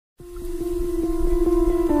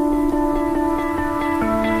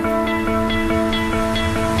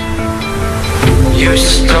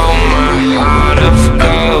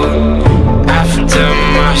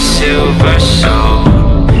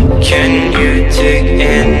dig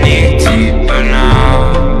any deeper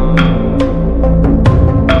now.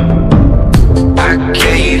 I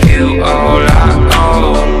gave you all I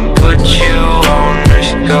own, put you on this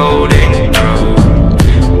golden throne,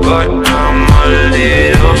 but I'm a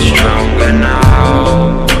little stronger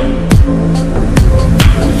now.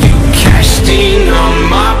 You cashed in on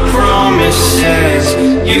my promises,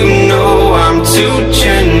 you know I'm too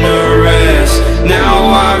generous. Now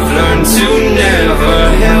I've learned to never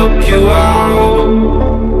help you out,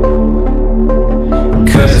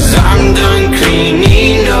 'cause I'm done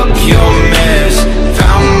cleaning up your mess.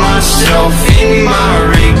 Found myself in my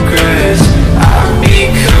regrets. I've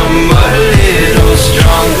become a little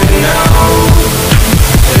stronger now,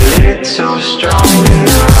 a little stronger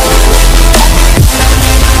now.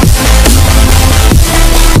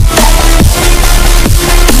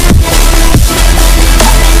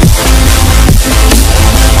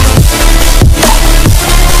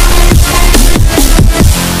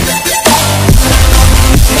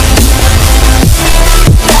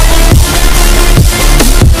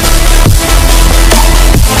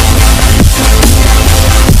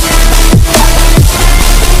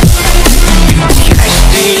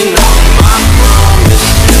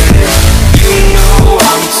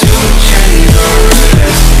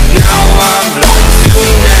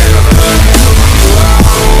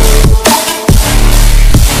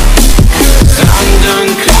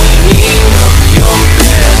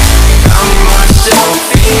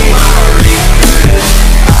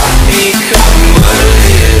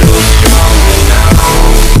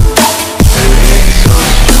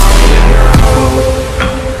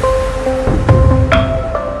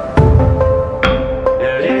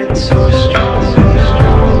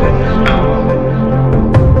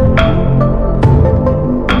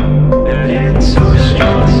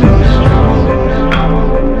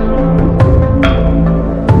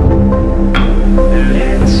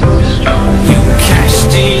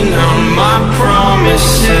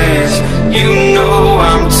 You know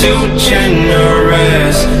I'm too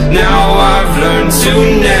generous. Now I've learned to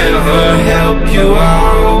never help you out.